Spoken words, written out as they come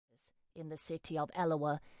in the city of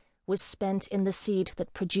Eloah was spent in the seed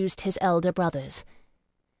that produced his elder brothers.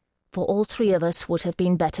 For all three of us would have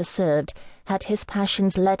been better served had his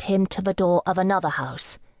passions led him to the door of another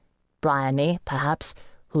house, Bryony, perhaps,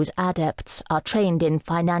 whose adepts are trained in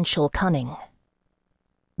financial cunning.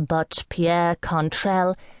 But Pierre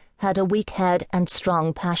Cantrell had a weak head and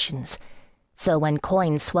strong passions, so when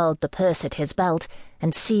coin swelled the purse at his belt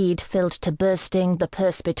and seed filled to bursting the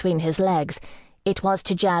purse between his legs, it was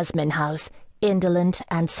to Jasmine House, indolent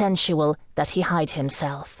and sensual, that he hied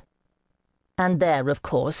himself. And there, of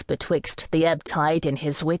course, betwixt the ebb tide in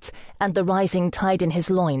his wits and the rising tide in his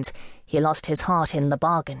loins, he lost his heart in the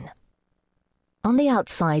bargain. On the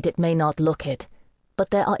outside it may not look it, but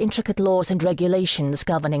there are intricate laws and regulations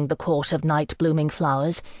governing the court of night-blooming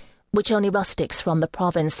flowers, which only rustics from the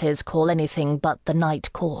provinces call anything but the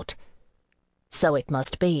night court. So it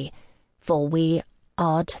must be, for we,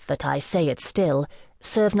 odd that I say it still,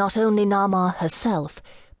 serve not only Nama herself,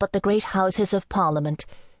 but the great houses of Parliament,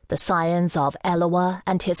 the scions of Eloah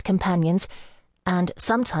and his companions, and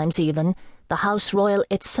sometimes even the House Royal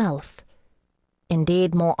itself.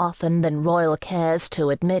 Indeed, more often than royal cares to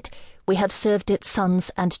admit, we have served its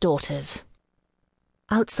sons and daughters.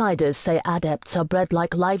 Outsiders say adepts are bred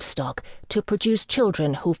like livestock to produce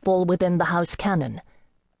children who fall within the house canon.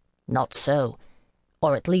 Not so,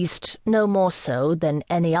 or at least no more so than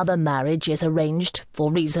any other marriage is arranged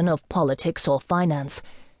for reason of politics or finance.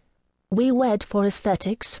 We wed for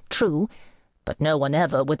aesthetics, true, but no one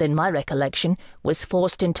ever, within my recollection, was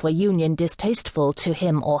forced into a union distasteful to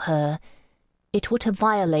him or her. It would have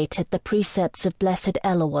violated the precepts of blessed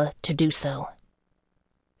Eloah to do so.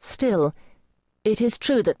 Still, it is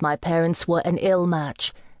true that my parents were an ill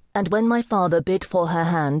match, and when my father bid for her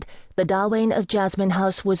hand, the Darwain of Jasmine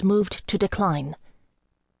House was moved to decline.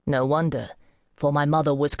 No wonder, for my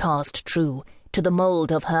mother was cast true to the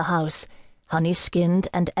mould of her house, honey-skinned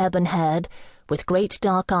and ebon-haired, with great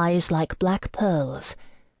dark eyes like black pearls.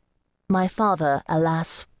 My father,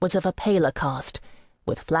 alas, was of a paler cast,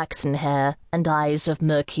 with flaxen hair and eyes of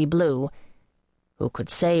murky blue. Who could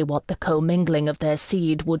say what the commingling of their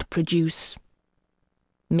seed would produce?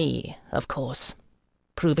 Me, of course,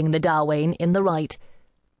 proving the Darwain in the right.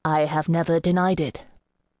 I have never denied it.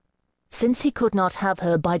 Since he could not have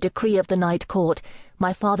her by decree of the night court,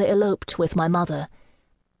 my father eloped with my mother.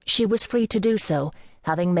 She was free to do so,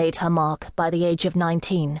 having made her mark by the age of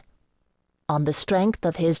 19. On the strength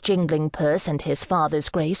of his jingling purse and his father's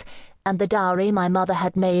grace, and the dowry my mother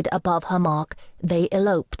had made above her mark, they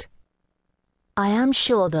eloped. I am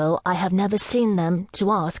sure, though I have never seen them,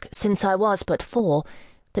 to ask, since I was but 4,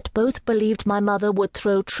 that both believed my mother would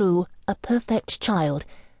throw true a perfect child,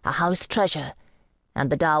 a house treasure, and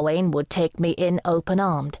the Darwain would take me in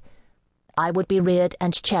open-armed. I would be reared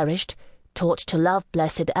and cherished, taught to love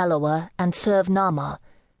blessed Eloah and serve Nama,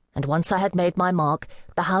 and once I had made my mark,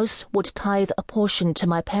 the house would tithe a portion to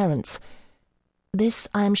my parents. This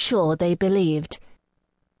I am sure they believed.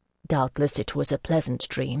 Doubtless it was a pleasant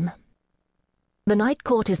dream. The night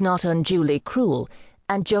court is not unduly cruel,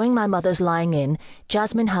 and during my mother's lying in,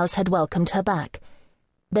 Jasmine House had welcomed her back.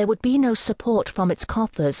 There would be no support from its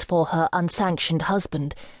coffers for her unsanctioned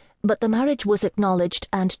husband, but the marriage was acknowledged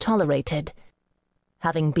and tolerated,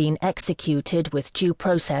 having been executed with due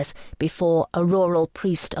process before a rural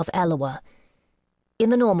priest of Eloah. In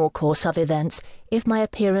the normal course of events, if my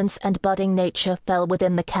appearance and budding nature fell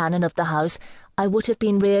within the canon of the house, I would have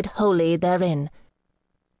been reared wholly therein.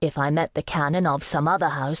 If I met the canon of some other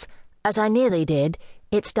house, as I nearly did,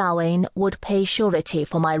 its Darwain would pay surety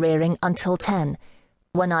for my rearing until 10,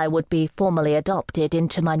 when I would be formally adopted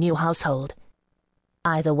into my new household.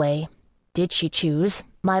 Either way, did she choose,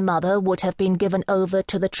 my mother would have been given over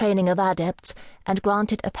to the training of adepts and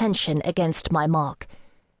granted a pension against my mark.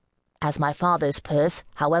 As my father's purse,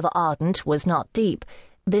 however ardent, was not deep,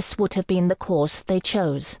 this would have been the course they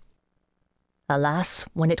chose. Alas,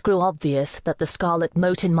 when it grew obvious that the scarlet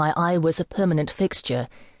mote in my eye was a permanent fixture,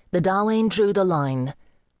 the Darwain drew the line.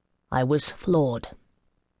 I was floored.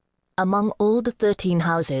 Among all the 13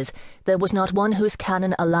 houses, there was not one whose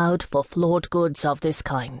canon allowed for floored goods of this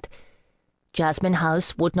kind. Jasmine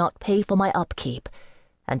House would not pay for my upkeep,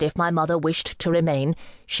 and if my mother wished to remain,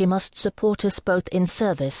 she must support us both in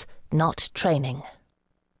service, not training.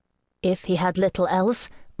 If he had little else,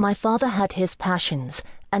 my father had his passions,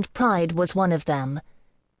 and pride was one of them.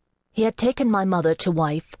 He had taken my mother to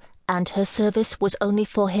wife, and her service was only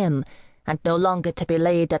for him, and no longer to be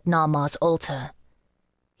laid at Nama's altar.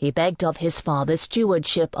 He begged of his father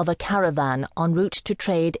stewardship of a caravan en route to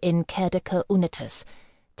trade in Cerdica Unitus,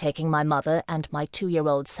 taking my mother and my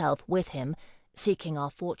 2-year-old self with him, seeking our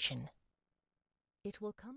fortune. It will come